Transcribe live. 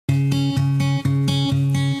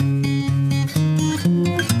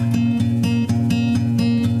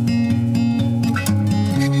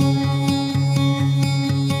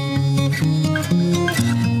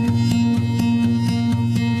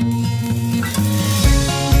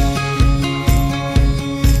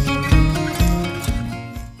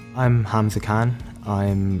I'm Hamza Kahn.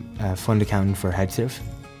 I'm a fund accountant for HedgeServ.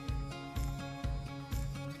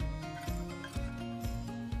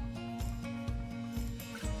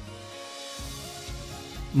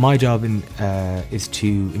 My job is to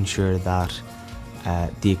ensure that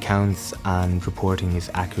the accounts and reporting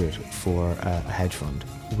is accurate for a hedge fund.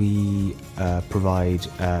 We provide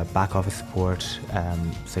back office support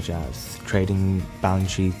such as trading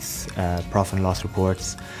balance sheets, profit and loss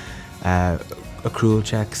reports, accrual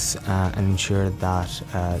checks, and ensure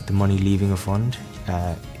that the money leaving a fund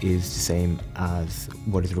is the same as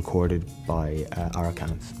what is recorded by our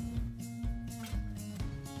accounts.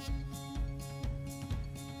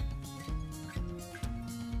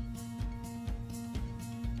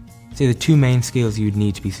 So the two main skills you would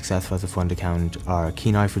need to be successful as a fund accountant are a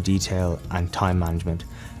keen eye for detail and time management.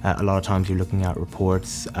 A lot of times you're looking at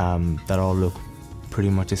reports that all look pretty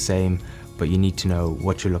much the same, but you need to know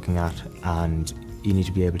what you're looking at, and you need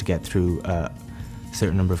to be able to get through a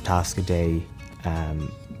certain number of tasks a day and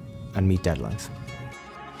meet deadlines.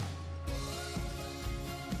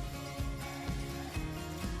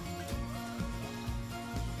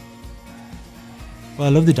 Well, I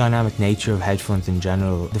love the dynamic nature of hedge funds in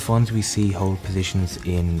general. The funds we see hold positions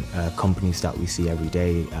in companies that we see every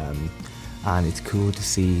day, and it's cool to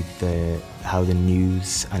see how the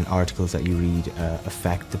news and articles that you read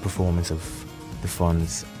affect the performance of the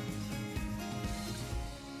funds.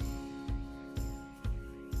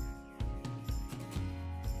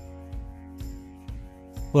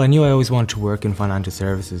 Well, I knew I always wanted to work in financial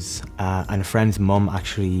services, and a friend's mum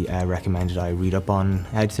actually recommended I read up on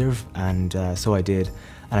HedgeServ, and so I did.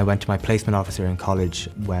 And I went to my placement officer in college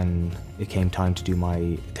when it came time to do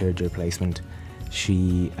my third year placement.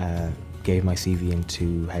 She gave my CV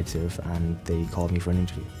into HedgeServ and they called me for an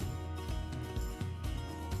interview.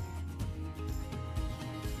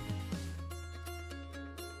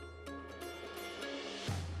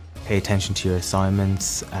 Pay attention to your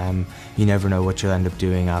assignments. You never know what you'll end up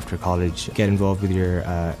doing after college. Get involved with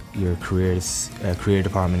your career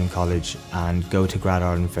department in college, and go to Grad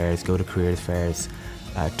Ireland fairs, go to careers fairs,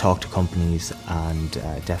 talk to companies, and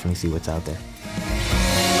definitely see what's out there.